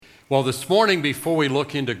Well, this morning, before we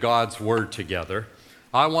look into God's Word together,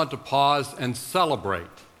 I want to pause and celebrate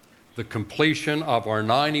the completion of our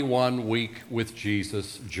 91-week with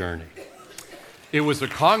Jesus journey. It was a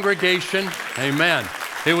congregation, amen,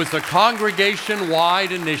 it was a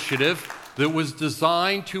congregation-wide initiative that was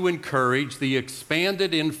designed to encourage the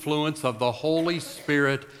expanded influence of the Holy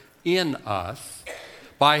Spirit in us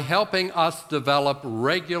by helping us develop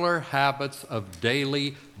regular habits of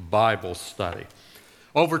daily Bible study.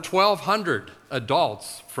 Over 1,200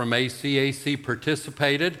 adults from ACAC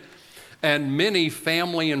participated, and many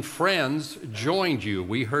family and friends joined you.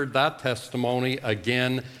 We heard that testimony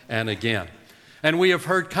again and again. And we have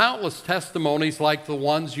heard countless testimonies like the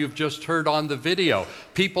ones you've just heard on the video.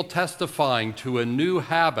 People testifying to a new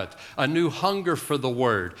habit, a new hunger for the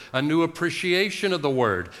Word, a new appreciation of the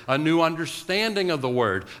Word, a new understanding of the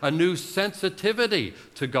Word, a new sensitivity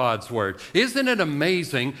to God's Word. Isn't it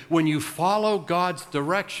amazing when you follow God's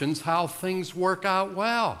directions how things work out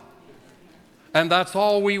well? And that's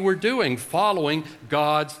all we were doing, following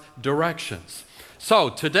God's directions. So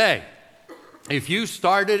today, if you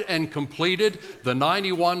started and completed the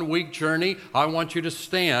 91-week journey, I want you to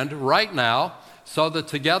stand right now so that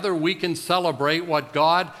together we can celebrate what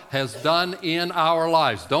God has done in our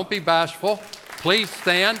lives. Don't be bashful. Please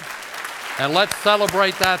stand and let's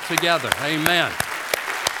celebrate that together. Amen.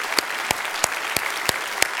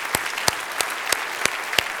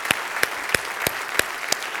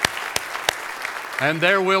 And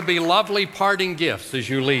there will be lovely parting gifts as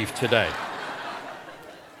you leave today.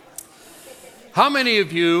 How many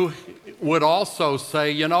of you would also say,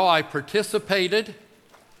 you know, I participated,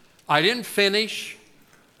 I didn't finish,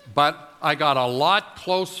 but I got a lot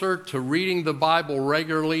closer to reading the Bible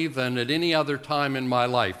regularly than at any other time in my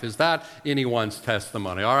life? Is that anyone's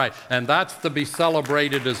testimony? All right, and that's to be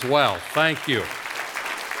celebrated as well. Thank you.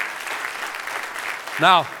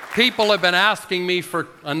 Now, people have been asking me for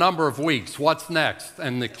a number of weeks, what's next?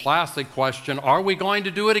 And the classic question, are we going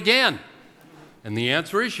to do it again? And the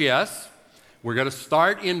answer is yes. We're going to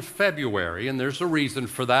start in February, and there's a reason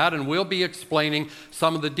for that, and we'll be explaining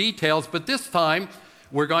some of the details, but this time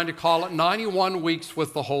we're going to call it 91 Weeks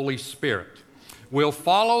with the Holy Spirit. We'll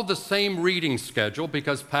follow the same reading schedule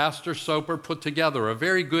because Pastor Soper put together a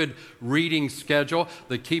very good reading schedule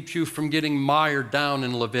that keeps you from getting mired down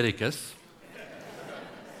in Leviticus.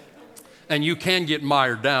 And you can get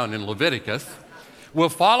mired down in Leviticus. We'll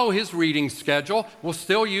follow his reading schedule. We'll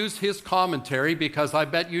still use his commentary because I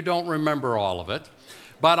bet you don't remember all of it.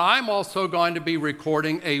 But I'm also going to be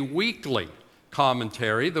recording a weekly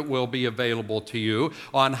commentary that will be available to you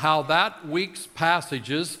on how that week's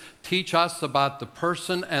passages teach us about the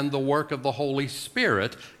person and the work of the Holy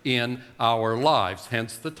Spirit in our lives.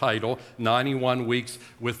 Hence the title, 91 Weeks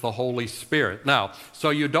with the Holy Spirit. Now, so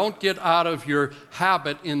you don't get out of your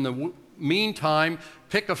habit in the meantime,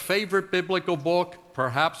 pick a favorite biblical book,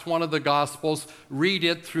 perhaps one of the Gospels, read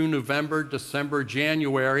it through November, December,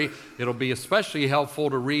 January. It'll be especially helpful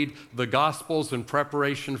to read the Gospels in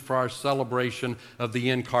preparation for our celebration of the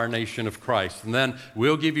incarnation of Christ. And then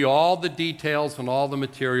we'll give you all the details and all the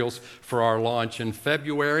materials for our launch in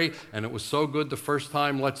February. And it was so good the first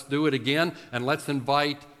time, let's do it again, and let's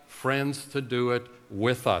invite friends to do it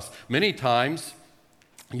with us. Many times,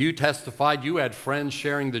 you testified you had friends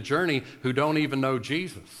sharing the journey who don't even know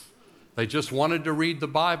Jesus. They just wanted to read the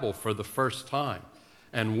Bible for the first time.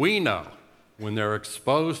 And we know when they're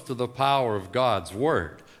exposed to the power of God's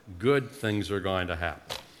Word, good things are going to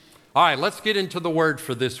happen. All right, let's get into the Word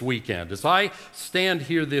for this weekend. As I stand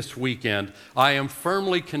here this weekend, I am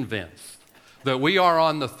firmly convinced that we are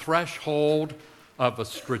on the threshold of a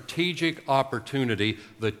strategic opportunity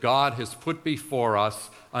that God has put before us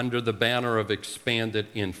under the banner of expanded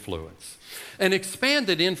influence. And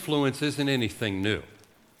expanded influence isn't anything new.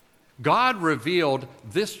 God revealed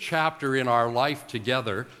this chapter in our life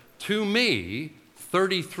together to me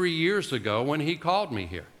 33 years ago when he called me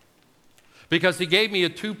here. Because he gave me a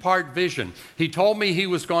two-part vision. He told me he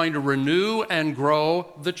was going to renew and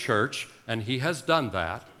grow the church, and he has done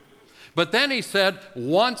that. But then he said,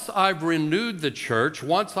 once I've renewed the church,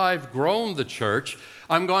 once I've grown the church,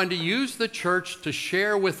 I'm going to use the church to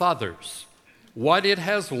share with others what it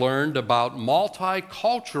has learned about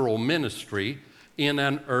multicultural ministry in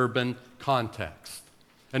an urban context.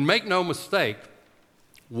 And make no mistake,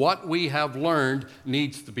 what we have learned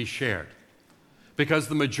needs to be shared. Because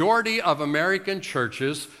the majority of American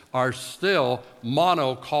churches are still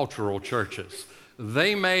monocultural churches.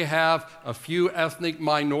 They may have a few ethnic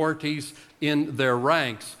minorities in their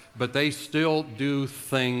ranks, but they still do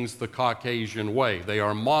things the Caucasian way. They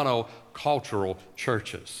are monocultural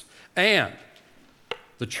churches. And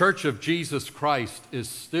The Church of Jesus Christ is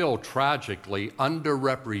still tragically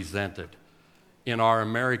underrepresented in our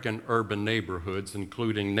American urban neighborhoods,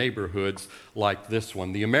 including neighborhoods like this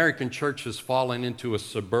one. The American church has fallen into a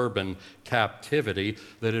suburban captivity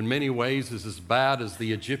that in many ways is as bad as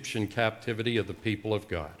the Egyptian captivity of the people of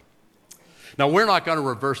God. Now, we're not going to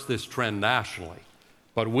reverse this trend nationally,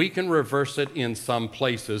 but we can reverse it in some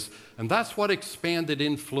places, and that's what expanded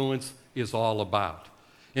influence is all about.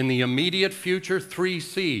 In the immediate future, 3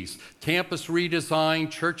 C's: campus redesign,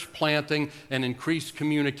 church planting, and increased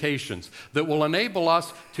communications that will enable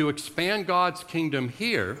us to expand God's kingdom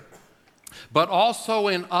here, but also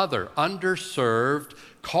in other underserved,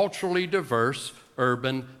 culturally diverse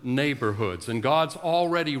urban neighborhoods. And God's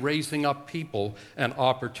already raising up people and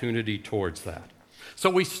opportunity towards that. So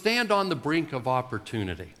we stand on the brink of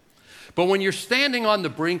opportunity. But when you're standing on the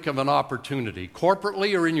brink of an opportunity,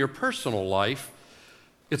 corporately or in your personal life,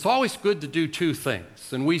 it's always good to do 2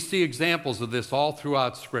 things, and we see examples of this all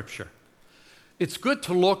throughout Scripture. It's good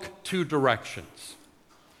to look 2 directions.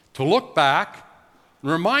 To look back and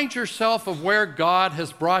remind yourself of where God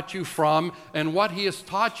has brought you from and what He has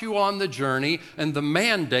taught you on the journey and the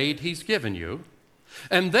mandate He's given you.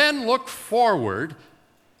 And then look forward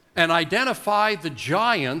and identify the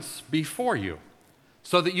giants before you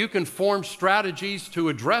so that you can form strategies to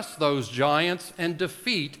address those giants and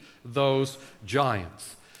defeat those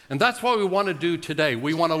giants. And that's what we want to do today.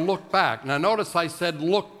 We want to look back. Now notice I said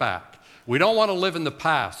look back. We don't want to live in the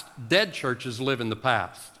past. Dead churches live in the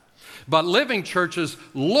past. But living churches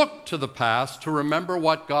look to the past to remember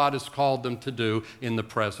what God has called them to do in the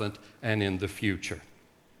present and in the future.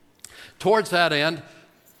 Towards that end,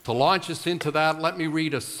 to launch us into that, let me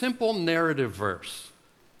read a simple narrative verse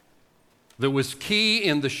that was key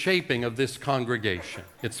in the shaping of this congregation.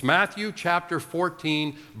 It's Matthew chapter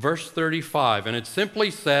 14, verse 35, and it simply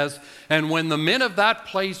says, "And when the men of that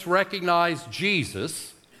place recognized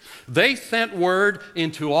Jesus, they sent word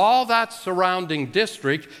into all that surrounding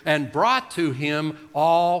district and brought to Him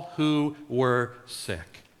all who were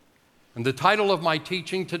sick." And the title of my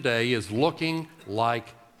teaching today is Looking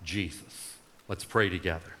Like Jesus. Let's pray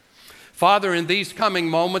together. Father, in these coming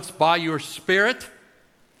moments, by your Spirit,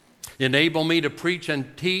 enable me to preach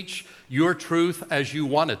and teach your truth as you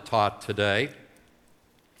want it taught today.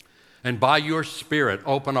 And by your Spirit,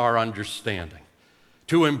 open our understanding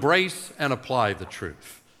to embrace and apply the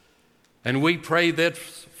truth. And we pray that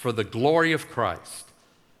for the glory of Christ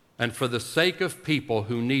and for the sake of people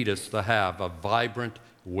who need us to have a vibrant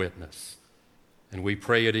witness. And we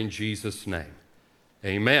pray it in Jesus' name.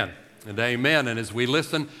 Amen and amen. And as we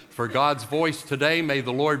listen for God's voice today, may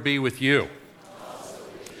the Lord be with you.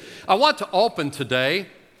 I want to open today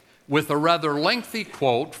with a rather lengthy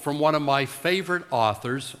quote from one of my favorite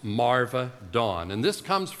authors, Marva Dawn. And this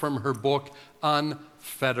comes from her book,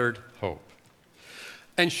 Unfettered Hope.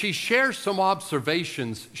 And she shares some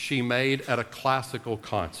observations she made at a classical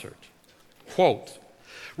concert. Quote,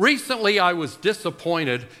 "Recently I was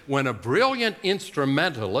disappointed when a brilliant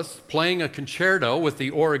instrumentalist playing a concerto with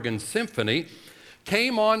the Oregon Symphony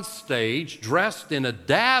came on stage dressed in a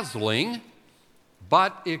dazzling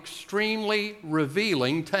but extremely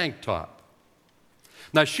revealing tank top.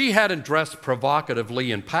 Now, she hadn't dressed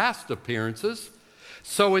provocatively in past appearances,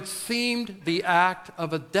 so it seemed the act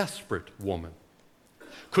of a desperate woman.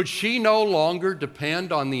 Could she no longer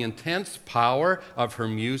depend on the intense power of her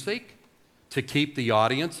music to keep the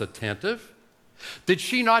audience attentive? Did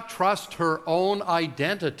she not trust her own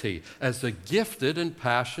identity as a gifted and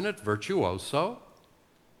passionate virtuoso?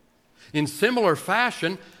 In similar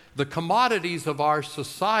fashion, the commodities of our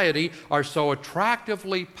society are so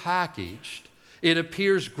attractively packaged, it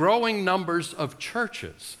appears growing numbers of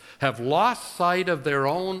churches have lost sight of their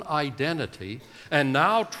own identity and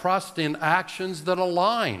now trust in actions that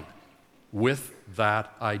align with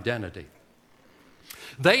that identity.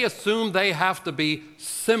 They assume they have to be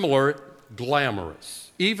similar,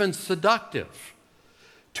 glamorous, even seductive,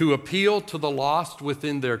 to appeal to the lost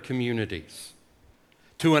within their communities,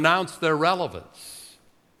 to announce their relevance,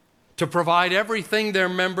 to provide everything their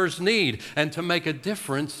members need, and to make a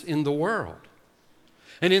difference in the world.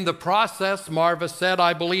 And in the process, Marva said,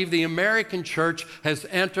 I believe the American church has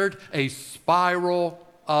entered a spiral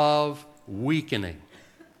of weakening,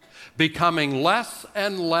 becoming less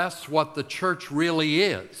and less what the church really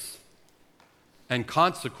is, and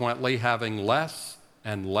consequently having less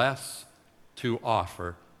and less to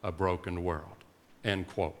offer a broken world. End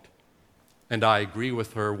quote. And I agree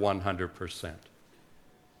with her 100%.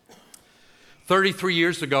 33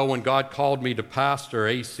 years ago, when God called me to pastor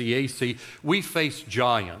ACAC, we faced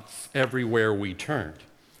giants everywhere we turned.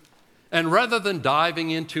 And rather than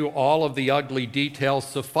diving into all of the ugly details,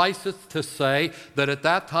 suffice it to say that at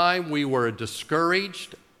that time we were a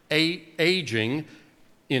discouraged, aging,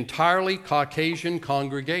 entirely Caucasian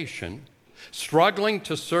congregation, struggling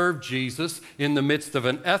to serve Jesus in the midst of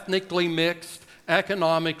an ethnically mixed,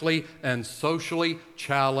 economically and socially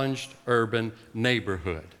challenged urban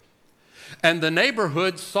neighborhood. And the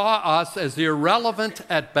neighborhood saw us as irrelevant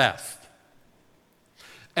at best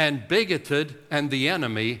and bigoted and the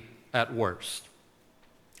enemy at worst.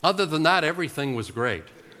 Other than that, everything was great.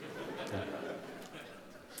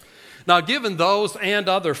 Now, given those and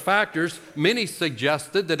other factors, many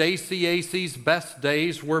suggested that ACAC's best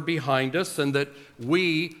days were behind us and that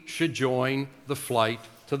we should join the flight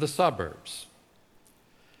to the suburbs.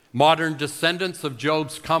 Modern descendants of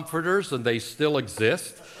Job's comforters, and they still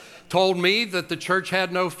exist, told me that the church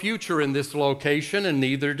had no future in this location, and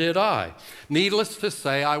neither did I. Needless to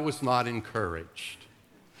say, I was not encouraged.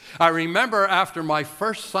 I remember after my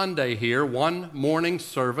first Sunday here, one morning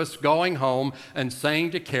service, going home and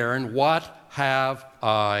saying to Karen, "What have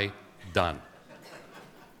I done?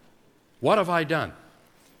 What have I done?"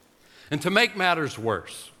 And to make matters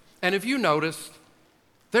worse, and if you noticed,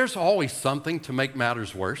 there's always something to make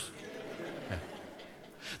matters worse. Yeah.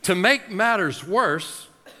 To make matters worse,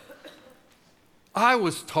 I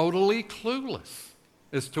was totally clueless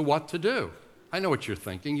as to what to do. I know what you're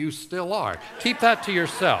thinking. You still are. Keep that to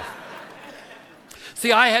yourself.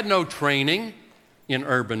 See, I had no training in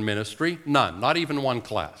urban ministry, none, not even one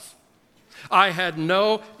class. I had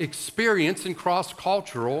no experience in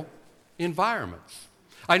cross-cultural environments.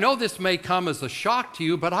 I know this may come as a shock to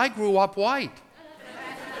you, but I grew up white.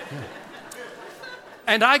 Yeah.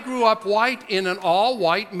 And I grew up white in an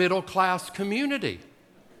all-white middle-class community.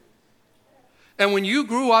 And when you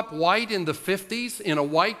grew up white in the 50s in a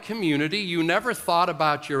white community, you never thought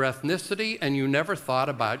about your ethnicity and you never thought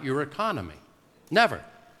about your economy. Never.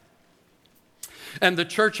 And the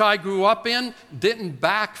church I grew up in didn't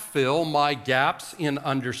backfill my gaps in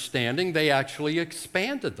understanding. They actually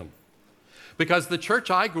expanded them. Because the church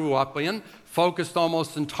I grew up in focused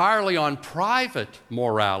almost entirely on private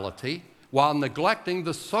morality while neglecting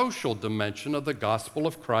the social dimension of the gospel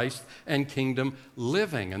of Christ and kingdom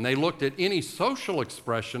living. And they looked at any social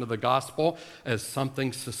expression of the gospel as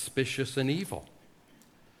something suspicious and evil.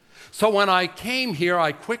 So when I came here,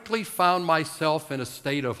 I quickly found myself in a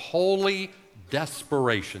state of holy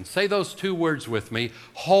desperation. Say those two words with me,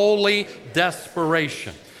 holy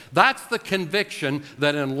desperation. That's the conviction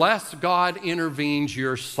that unless God intervenes,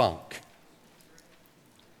 you're sunk.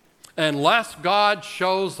 Unless God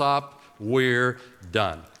shows up, we're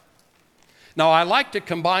done. Now, I like to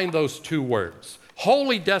combine those two words.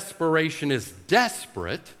 Holy desperation is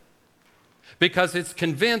desperate because it's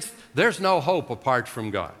convinced there's no hope apart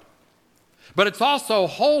from God. But it's also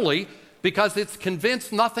holy because it's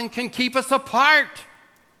convinced nothing can keep us apart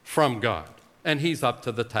from God, and He's up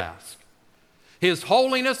to the task. His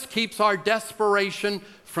holiness keeps our desperation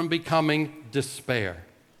from becoming despair.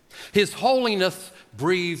 His holiness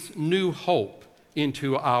breathes new hope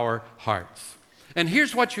into our hearts. And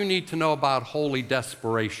here's what you need to know about holy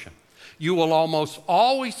desperation. You will almost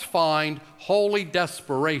always find holy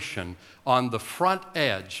desperation on the front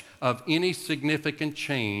edge of any significant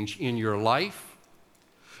change in your life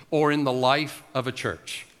or in the life of a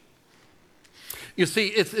church. You see,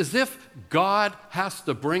 it's as if God has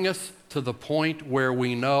to bring us to the point where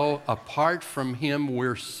we know apart from Him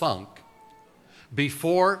we're sunk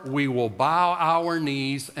before we will bow our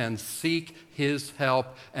knees and seek His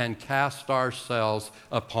help and cast ourselves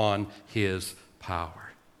upon His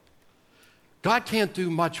power. God can't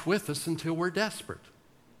do much with us until we're desperate.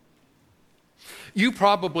 You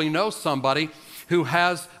probably know somebody who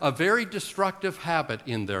has a very destructive habit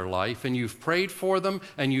in their life, and you've prayed for them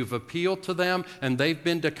and you've appealed to them and they've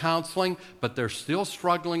been to counseling, but they're still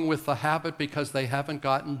struggling with the habit because they haven't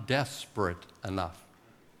gotten desperate enough.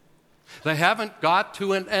 They haven't got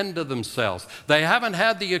to an end of themselves. They haven't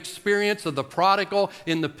had the experience of the prodigal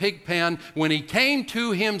in the pig pen when he came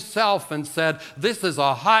to himself and said, "This is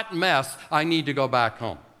a hot mess. I need to go back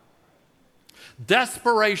home."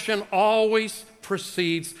 Desperation always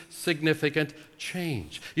precedes significant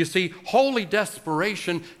change. You see, holy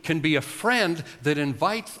desperation can be a friend that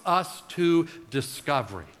invites us to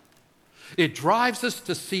discovery. It drives us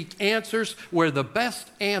to seek answers where the best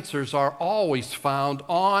answers are always found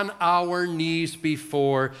on our knees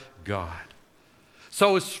before God.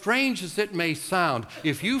 So as strange as it may sound,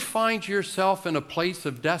 if you find yourself in a place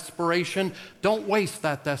of desperation, don't waste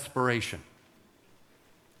that desperation.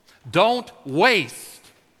 Don't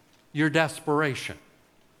waste your desperation.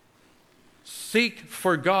 Seek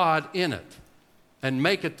for God in it and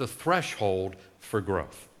make it the threshold for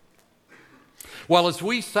growth. Well, as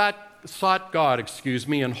we sought God,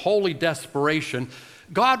 in holy desperation,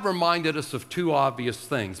 God reminded us of two obvious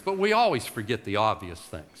things, but we always forget the obvious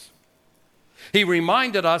things. He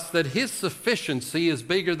reminded us that His sufficiency is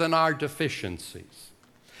bigger than our deficiencies.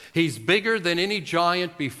 He's bigger than any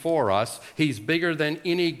giant before us. He's bigger than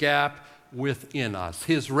any gap within us.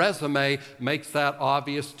 His resume makes that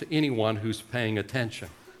obvious to anyone who's paying attention.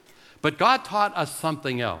 But God taught us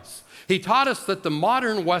something else. He taught us that the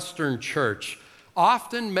modern Western church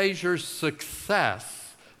often measures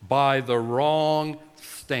success by the wrong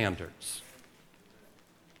standards.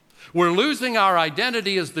 We're losing our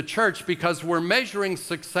identity as the church because we're measuring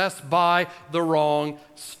success by the wrong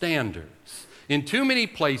standards. In too many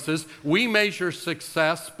places, we measure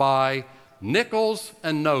success by nickels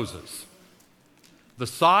and noses. The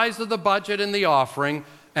size of the budget in the offering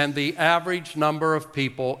and the average number of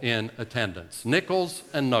people in attendance. Nickels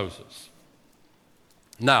and noses.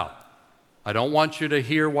 Now, I don't want you to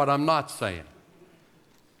hear what I'm not saying.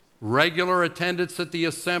 Regular attendance at the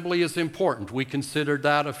assembly is important. We considered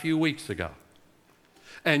that a few weeks ago.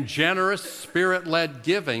 And generous, Spirit-led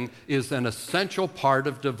giving is an essential part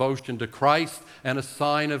of devotion to Christ and a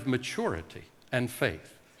sign of maturity and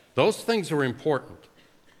faith. Those things are important.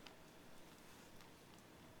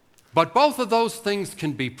 But both of those things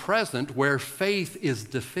can be present where faith is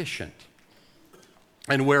deficient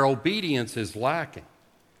and where obedience is lacking.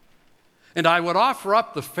 And I would offer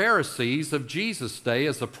up the Pharisees of Jesus' day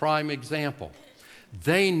as a prime example.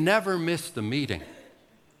 They never missed a meeting,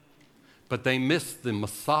 but they missed the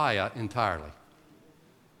Messiah entirely.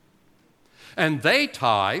 And they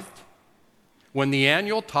tithed when the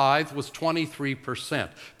annual tithe was 23%.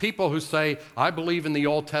 People who say, I believe in the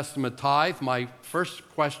Old Testament tithe, my first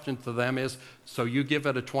question to them is, so you give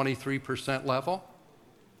it a 23% level?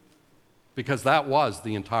 Because that was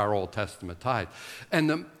the entire Old Testament tithe.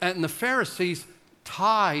 And the Pharisees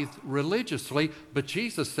tithed religiously, but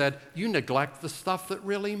Jesus said, you neglect the stuff that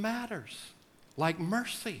really matters, like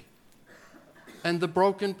mercy and the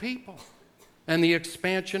broken people and the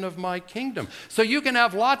expansion of my kingdom. So you can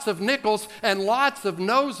have lots of nickels and lots of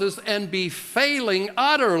noses and be failing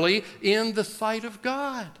utterly in the sight of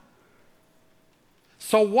God.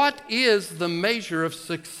 So what is the measure of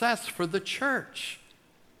success for the church?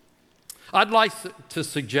 I'd like to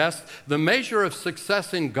suggest the measure of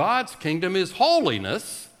success in God's kingdom is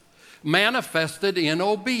holiness manifested in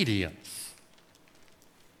obedience.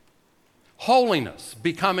 Holiness,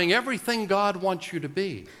 becoming everything God wants you to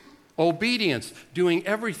be. Obedience, doing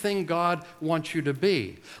everything God wants you to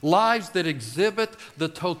be. Lives that exhibit the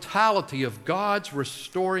totality of God's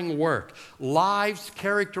restoring work. Lives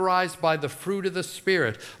characterized by the fruit of the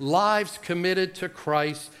Spirit. Lives committed to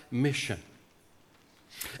Christ's mission.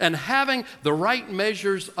 And having the right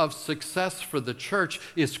measures of success for the church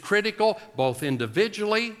is critical both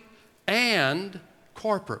individually and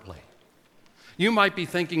corporately. You might be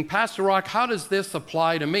thinking, Pastor Rock, how does this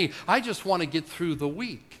apply to me? I just want to get through the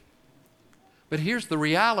week. But here's the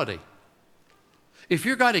reality. If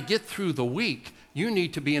you're going to get through the week, you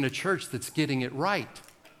need to be in a church that's getting it right.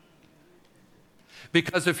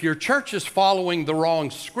 Because if your church is following the wrong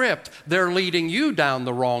script, they're leading you down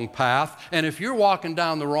the wrong path. And if you're walking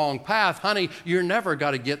down the wrong path, honey, you're never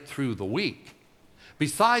going to get through the week.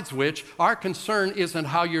 Besides which, our concern isn't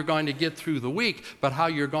how you're going to get through the week, but how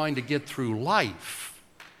you're going to get through life.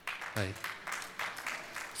 Right?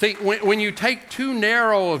 See, when you take too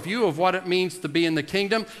narrow a view of what it means to be in the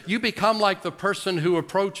kingdom, you become like the person who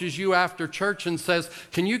approaches you after church and says,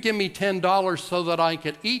 can you give me $10 so that I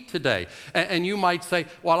can eat today? And you might say,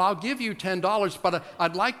 well, I'll give you $10, but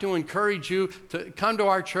I'd like to encourage you to come to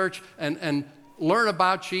our church and learn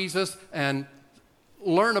about Jesus and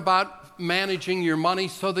learn about managing your money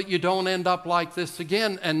so that you don't end up like this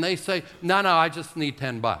again. And they say, no, I just need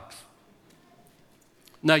 $10.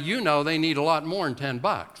 Now, you know they need a lot more than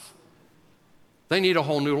 $10. They need a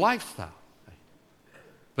whole new lifestyle.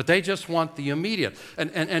 But they just want the immediate.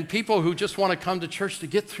 And people who just want to come to church to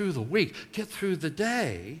get through the week, get through the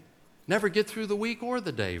day, never get through the week or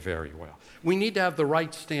the day very well. We need to have the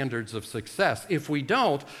right standards of success. If we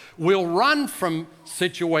don't, we'll run from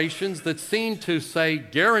situations that seem to say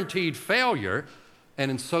guaranteed failure,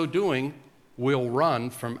 and in so doing, we'll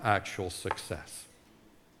run from actual success.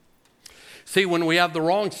 See, when we have the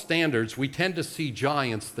wrong standards, we tend to see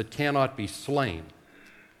giants that cannot be slain,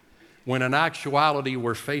 when in actuality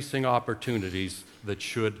we're facing opportunities that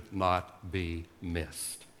should not be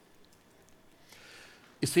missed.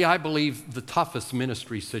 You see, I believe the toughest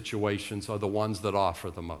ministry situations are the ones that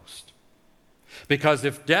offer the most. Because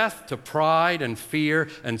if death to pride and fear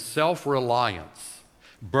and self-reliance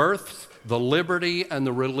births the liberty and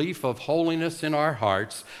the relief of holiness in our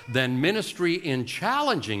hearts, then ministry in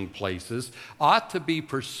challenging places ought to be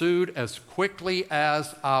pursued as quickly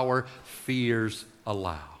as our fears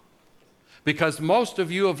allow. Because most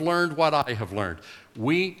of you have learned what I have learned.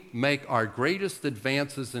 We make our greatest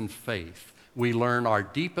advances in faith. We learn our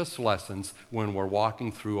deepest lessons when we're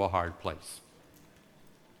walking through a hard place.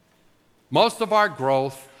 Most of our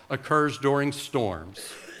growth occurs during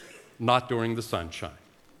storms, not during the sunshine.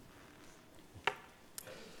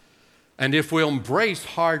 And if we'll embrace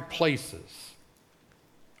hard places,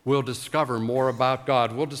 we'll discover more about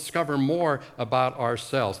God. We'll discover more about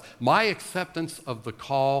ourselves. My acceptance of the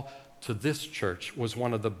call to this church was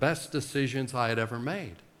one of the best decisions I had ever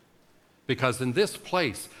made. Because in this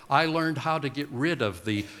place, I learned how to get rid of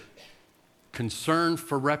the concern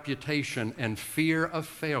for reputation and fear of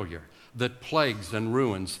failure that plagues and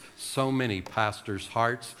ruins so many pastors'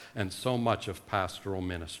 hearts and so much of pastoral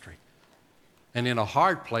ministry. And in a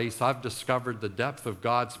hard place, I've discovered the depth of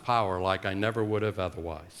God's power like I never would have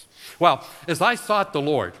otherwise. Well, as I sought the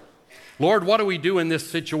Lord, what do we do in this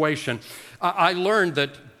situation? I learned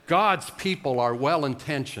that God's people are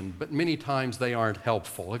well-intentioned, but many times they aren't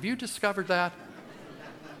helpful. Have you discovered that?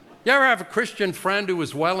 You ever have a Christian friend who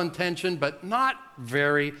was well-intentioned, but not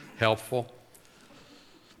very helpful?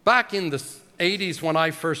 Back in the 80s when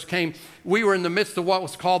I first came, we were in the midst of what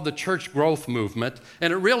was called the church growth movement,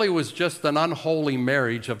 and it really was just an unholy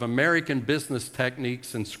marriage of American business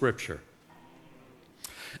techniques and Scripture.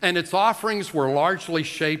 And its offerings were largely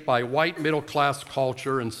shaped by white middle-class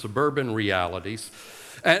culture and suburban realities.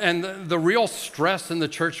 And the real stress in the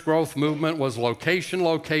church growth movement was location,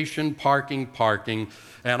 location, parking, parking.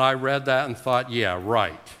 And I read that and thought, yeah,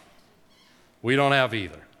 right. We don't have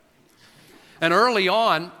either. And early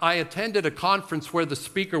on, I attended a conference where the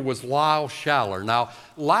speaker was Lyle Schaller. Now,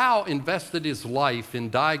 Lyle invested his life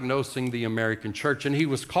in diagnosing the American church, and he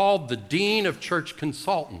was called the Dean of Church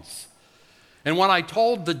Consultants. And when I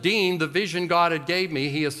told the dean the vision God had gave me,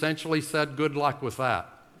 he essentially said, good luck with that.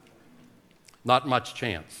 Not much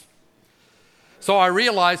chance. So I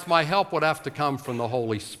realized my help would have to come from the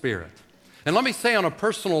Holy Spirit. And let me say on a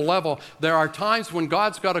personal level, there are times when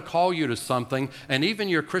God's got to call you to something, and even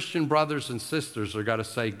your Christian brothers and sisters are got to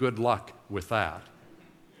say, good luck with that.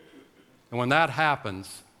 And when that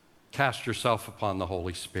happens, cast yourself upon the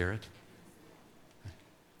Holy Spirit.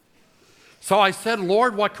 So I said,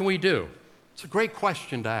 Lord, what can we do? It's a great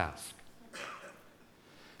question to ask.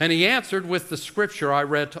 And he answered with the scripture I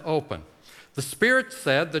read to open. The Spirit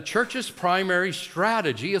said the church's primary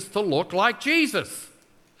strategy is to look like Jesus.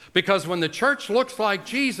 Because when the church looks like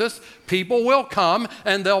Jesus, people will come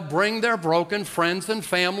and they'll bring their broken friends and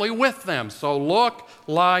family with them. So look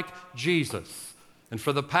like Jesus. And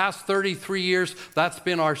for the past 33 years, that's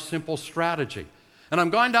been our simple strategy. And I'm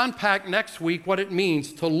going to unpack next week what it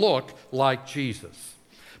means to look like Jesus.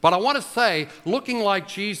 But I want to say, looking like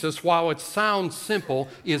Jesus, while it sounds simple,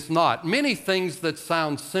 is not. Many things that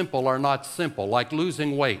sound simple are not simple, like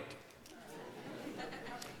losing weight,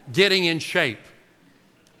 getting in shape,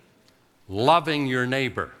 loving your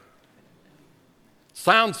neighbor.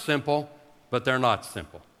 Sounds simple, but they're not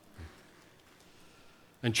simple.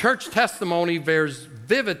 And church testimony bears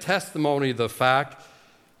vivid testimony of the fact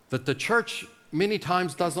that the church many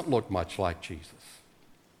times doesn't look much like Jesus.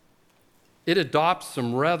 It adopts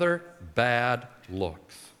some rather bad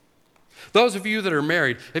looks. Those of you that are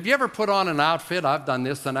married, have you ever put on an outfit, I've done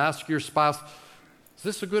this, and ask your spouse, is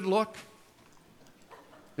this a good look?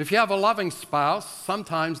 If you have a loving spouse,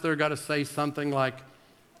 sometimes they're got to say something like,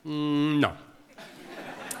 no.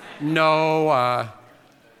 No,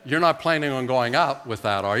 you're not planning on going out with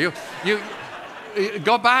that, are you? You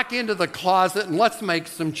go back into the closet and let's make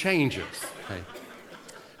some changes. Okay.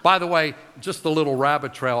 By the way, just a little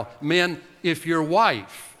rabbit trail. Men, if your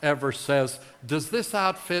wife ever says, does this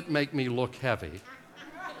outfit make me look heavy?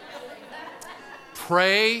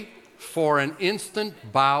 Pray for an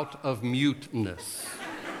instant bout of muteness.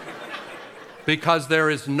 Because there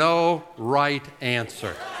is no right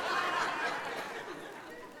answer.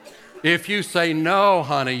 If you say, no,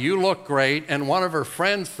 honey, you look great, and one of her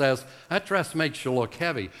friends says, that dress makes you look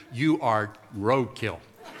heavy, you are roadkill.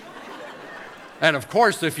 And of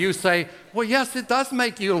course, if you say, well, yes, it does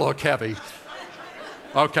make you look heavy.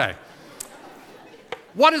 Okay.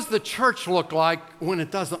 What does the church look like when it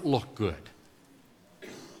doesn't look good?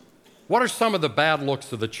 What are some of the bad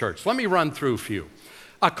looks of the church? Let me run through a few.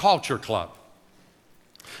 A culture club.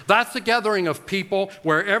 That's a gathering of people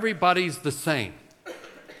where everybody's the same.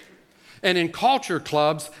 And in culture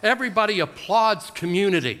clubs, everybody applauds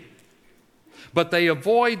community. but they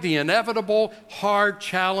avoid the inevitable hard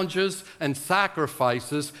challenges and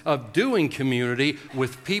sacrifices of doing community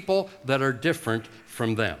with people that are different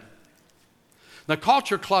from them. Now,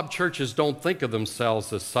 culture club churches don't think of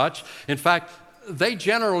themselves as such. In fact, they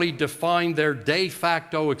generally define their de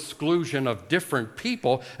facto exclusion of different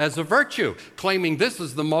people as a virtue, claiming this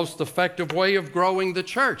is the most effective way of growing the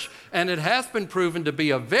church. And it has been proven to be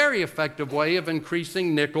a very effective way of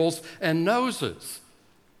increasing nickels and noses.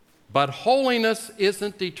 But holiness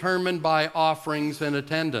isn't determined by offerings and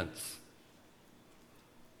attendance.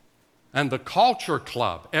 And the culture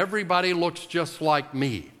club, everybody looks just like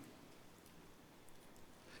me,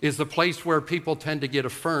 is the place where people tend to get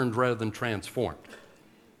affirmed rather than transformed,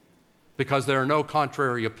 because there are no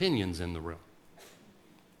contrary opinions in the room.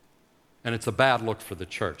 And it's a bad look for the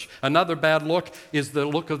church. Another bad look is the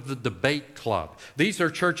look of the debate club. These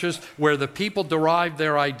are churches where the people derive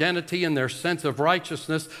their identity and their sense of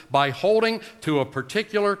righteousness by holding to a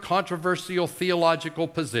particular controversial theological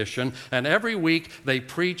position, and every week they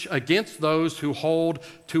preach against those who hold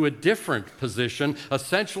to a different position,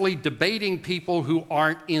 essentially debating people who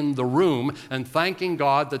aren't in the room and thanking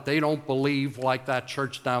God that they don't believe like that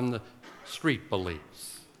church down the street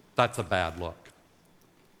believes. That's a bad look.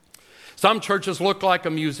 Some churches look like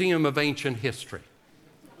a museum of ancient history.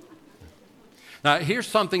 Now, here's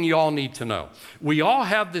something you all need to know. We all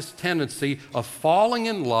have this tendency of falling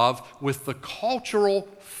in love with the cultural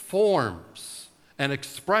forms and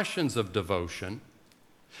expressions of devotion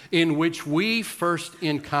in which we first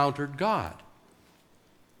encountered God.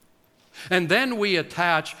 And then we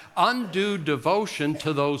attach undue devotion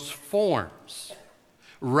to those forms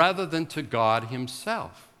rather than to God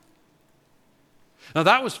Himself. Now,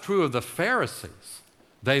 that was true of the Pharisees.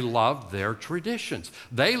 They loved their traditions.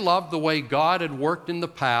 They loved the way God had worked in the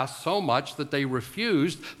past so much that they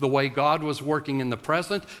refused the way God was working in the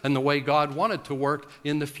present and the way God wanted to work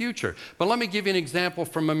in the future. But let me give you an example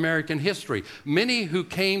from American history. Many who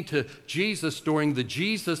came to Jesus during the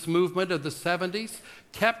Jesus movement of the 70s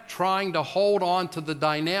kept trying to hold on to the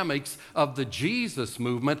dynamics of the Jesus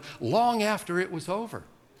movement long after it was over.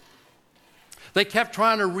 They kept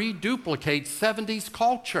trying to reduplicate 70s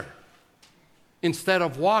culture instead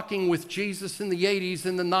of walking with Jesus in the 80s,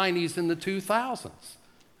 in the 90s, in the 2000s.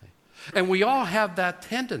 And we all have that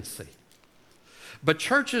tendency. But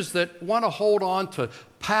churches that want to hold on to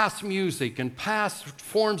past music and past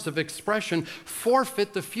forms of expression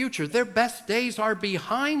forfeit the future. Their best days are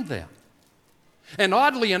behind them. And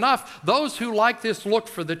oddly enough, those who like this look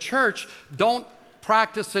for the church don't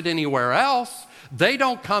practice it anywhere else. They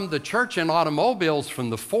don't come to church in automobiles from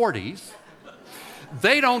the 40s.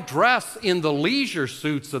 They don't dress in the leisure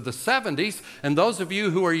suits of the 70s. And those of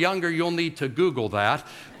you who are younger, you'll need to Google that.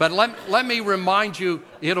 But let me remind you,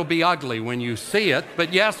 it'll be ugly when you see it.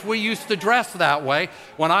 But yes, we used to dress that way.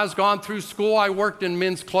 When I was gone through school, I worked in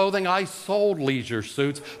men's clothing. I sold leisure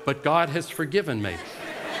suits, but God has forgiven me.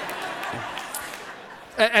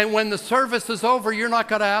 And when the service is over, you're not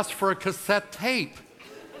going to ask for a cassette tape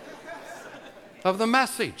of the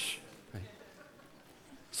message.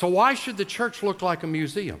 So why should the church look like a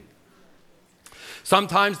museum?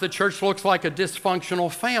 Sometimes the church looks like a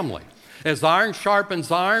dysfunctional family. As iron sharpens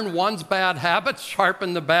iron, one's bad habits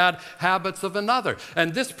sharpen the bad habits of another.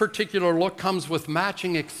 And this particular look comes with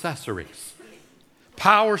matching accessories: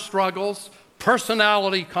 power struggles,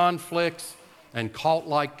 personality conflicts, and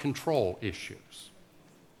cult-like control issues.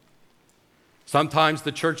 Sometimes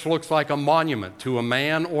the church looks like a monument to a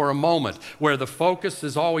man or a moment, where the focus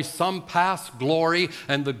is always some past glory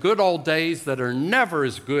and the good old days that are never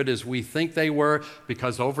as good as we think they were,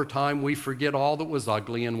 because over time we forget all that was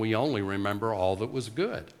ugly and we only remember all that was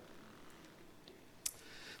good.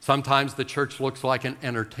 Sometimes the church looks like an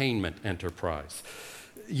entertainment enterprise.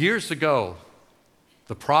 Years ago,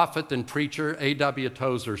 the prophet and preacher A.W.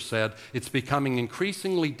 Tozer said, "It's becoming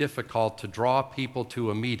increasingly difficult to draw people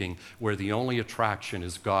to a meeting where the only attraction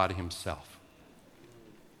is God Himself."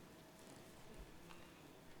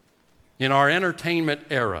 In our entertainment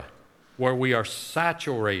era, where we are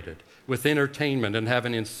saturated with entertainment and have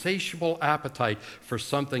an insatiable appetite for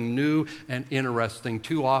something new and interesting,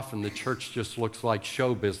 too often the church just looks like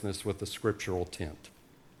show business with a scriptural tint.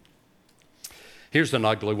 Here's an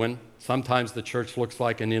ugly one. Sometimes the church looks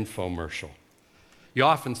like an infomercial. You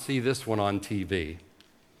often see this one on TV.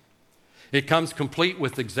 It comes complete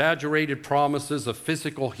with exaggerated promises of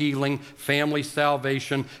physical healing, family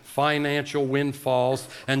salvation, financial windfalls,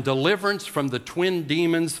 and deliverance from the twin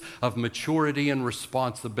demons of maturity and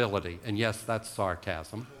responsibility. And yes, that's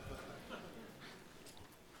sarcasm.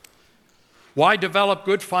 Why develop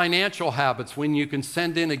good financial habits when you can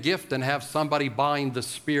send in a gift and have somebody bind the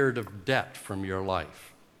spirit of debt from your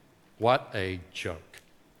life? What a joke.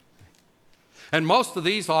 And most of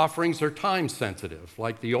these offerings are time sensitive,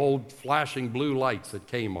 like the old flashing blue lights at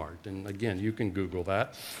Kmart. And again, you can Google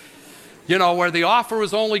that. You know, where the offer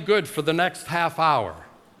was only good for the next half hour.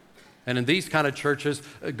 And in these kind of churches,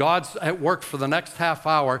 God's at work for the next half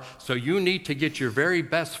hour, so you need to get your very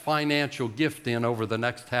best financial gift in over the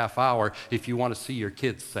next half hour if you want to see your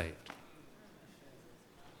kids saved.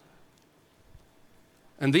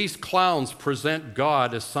 And these clowns present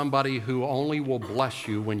God as somebody who only will bless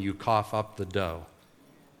you when you cough up the dough.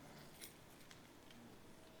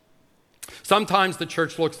 Sometimes the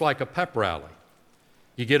church looks like a pep rally.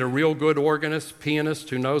 You get a real good organist,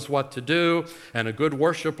 pianist who knows what to do, and a good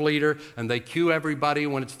worship leader, and they cue everybody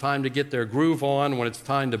when it's time to get their groove on, when it's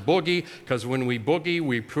time to boogie, because when we boogie,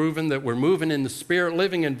 we've proven that we're moving in the Spirit,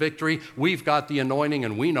 living in victory. We've got the anointing,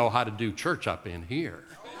 and we know how to do church up in here.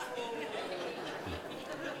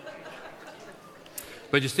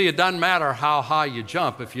 But you see, it doesn't matter how high you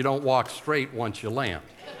jump if you don't walk straight once you land.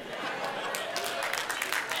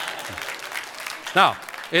 Now,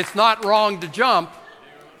 it's not wrong to jump.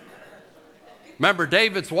 Remember,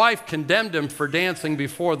 David's wife condemned him for dancing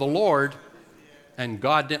before the Lord, and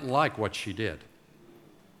God didn't like what she did.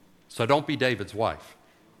 So don't be David's wife.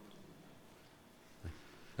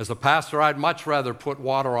 As a pastor, I'd much rather put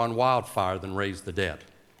water on wildfire than raise the dead.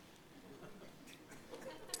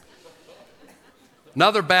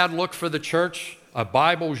 Another bad look for the church, a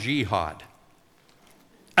Bible jihad.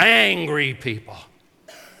 Angry people.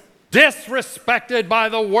 Disrespected by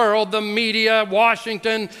the world, the media,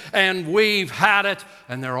 Washington, and we've had it.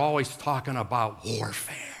 And they're always talking about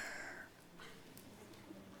warfare.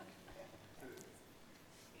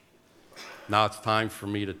 Now it's time for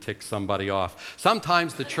me to tick somebody off.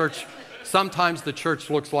 Sometimes the church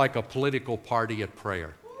looks like a political party at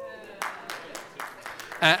prayer.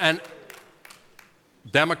 And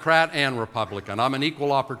Democrat and Republican. I'm an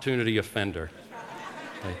equal opportunity offender.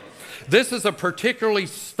 Okay. This is a particularly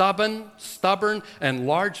stubborn, and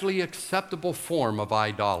largely acceptable form of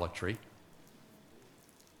idolatry.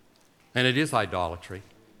 And it is idolatry.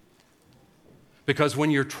 Because when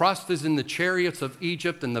your trust is in the chariots of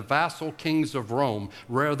Egypt and the vassal kings of Rome,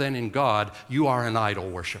 rather than in God, you are an idol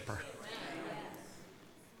worshiper.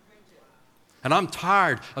 And I'm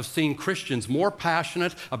tired of seeing Christians more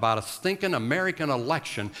passionate about a stinking American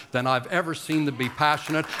election than I've ever seen them be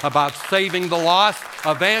passionate about saving the lost,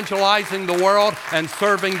 evangelizing the world, and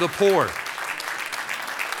serving the poor.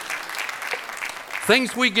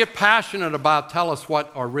 Things we get passionate about tell us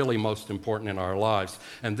what are really most important in our lives.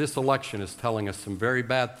 And this election is telling us some very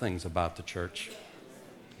bad things about the church.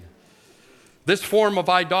 This form of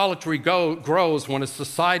idolatry grows when a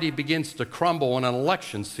society begins to crumble and an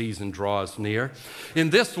election season draws near.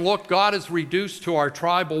 In this look, God is reduced to our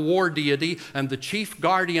tribal war deity and the chief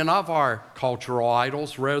guardian of our cultural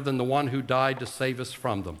idols rather than the one who died to save us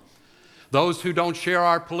from them. Those who don't share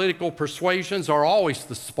our political persuasions are always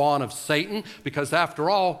the spawn of Satan because,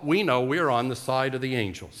 after all, we know we're on the side of the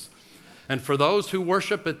angels. And for those who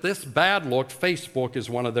worship at this bad look, Facebook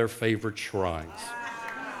is one of their favorite shrines.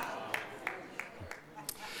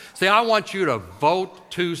 See, I want you to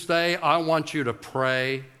vote Tuesday. I want you to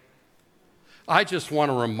pray. I just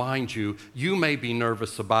want to remind you, you may be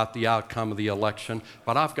nervous about the outcome of the election,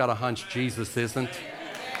 but I've got a hunch Jesus isn't.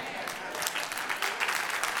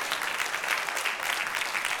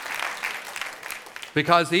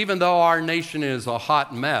 Because even though our nation is a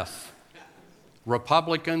hot mess,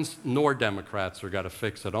 Republicans nor Democrats are going to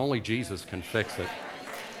fix it. Only Jesus can fix it.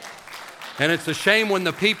 And it's a shame when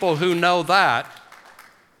the people who know that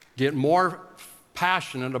get more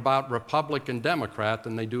passionate about Republican, Democrat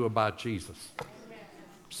than they do about Jesus.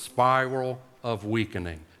 Spiral of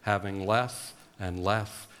weakening, having less and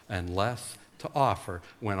less and less to offer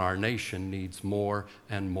when our nation needs more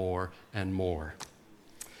and more and more.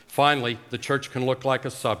 Finally, the church can look like a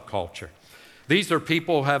subculture. These are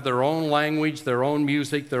people who have their own language, their own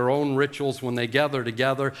music, their own rituals when they gather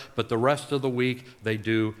together, but the rest of the week they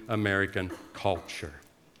do American culture.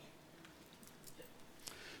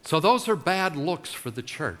 So those are bad looks for the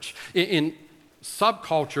church. In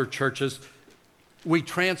subculture churches, we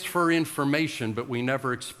transfer information, but we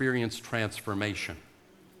never experience transformation.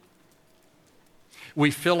 We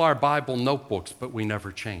fill our Bible notebooks, but we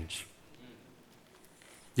never change.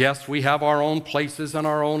 Yes, we have our own places and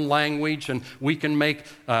our own language, and we can make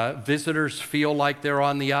visitors feel like they're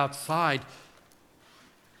on the outside,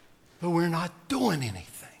 but we're not doing anything.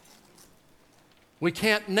 We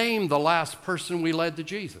can't name the last person we led to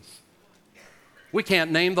Jesus. We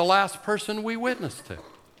can't name the last person we witnessed to.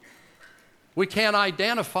 We can't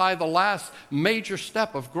identify the last major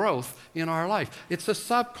step of growth in our life. It's a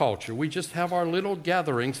subculture. We just have our little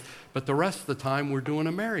gatherings, but the rest of the time we're doing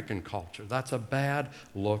American culture. That's a bad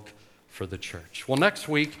look for the church. Well, next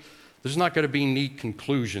week, there's not going to be neat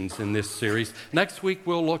conclusions in this series. Next week,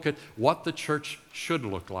 we'll look at what the church should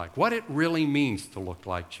look like, what it really means to look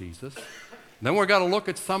like Jesus. Then we're going to look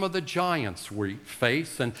at some of the giants we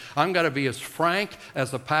face, and I'm going to be as frank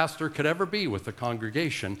as a pastor could ever be with the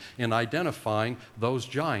congregation in identifying those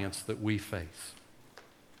giants that we face.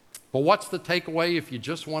 But what's the takeaway if you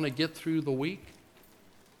just want to get through the week?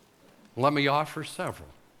 Let me offer several.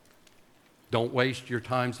 Don't waste your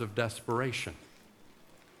times of desperation.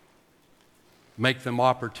 Make them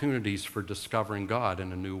opportunities for discovering God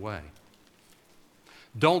in a new way.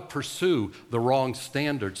 Don't pursue the wrong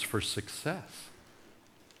standards for success.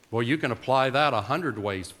 Well, you can apply that 100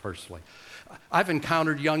 ways personally. I've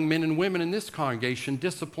encountered young men and women in this congregation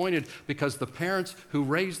disappointed because the parents who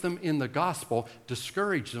raised them in the gospel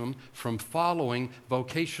discourage them from following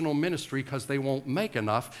vocational ministry because they won't make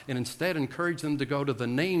enough, and instead encourage them to go to the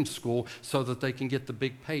name school so that they can get the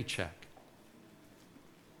big paycheck.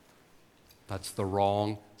 That's the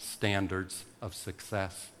wrong standards of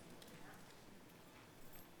success.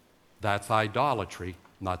 That's idolatry,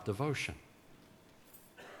 not devotion.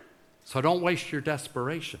 So don't waste your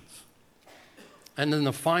desperations. And then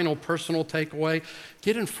the final personal takeaway,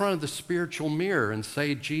 get in front of the spiritual mirror and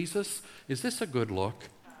say, Jesus, is this a good look?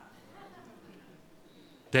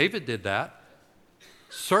 David did that.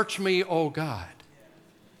 Search me, O God,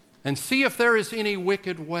 and see if there is any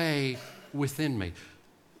wicked way within me.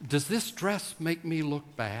 Does this dress make me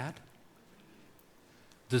look bad?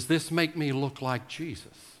 Does this make me look like Jesus?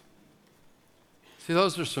 See,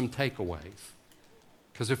 those are some takeaways.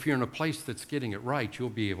 Because if you're in a place that's getting it right, you'll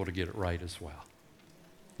be able to get it right as well.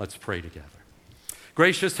 Let's pray together.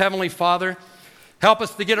 Gracious Heavenly Father, help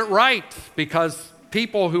us to get it right, because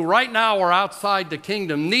people who right now are outside the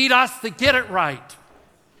kingdom need us to get it right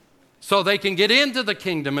so they can get into the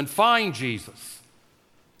kingdom and find Jesus.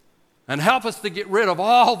 And help us to get rid of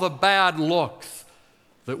all the bad looks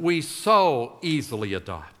that we so easily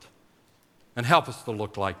adopt. And help us to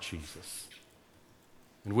look like Jesus.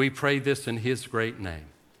 And we pray this in His great name.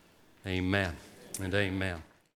 Amen and amen.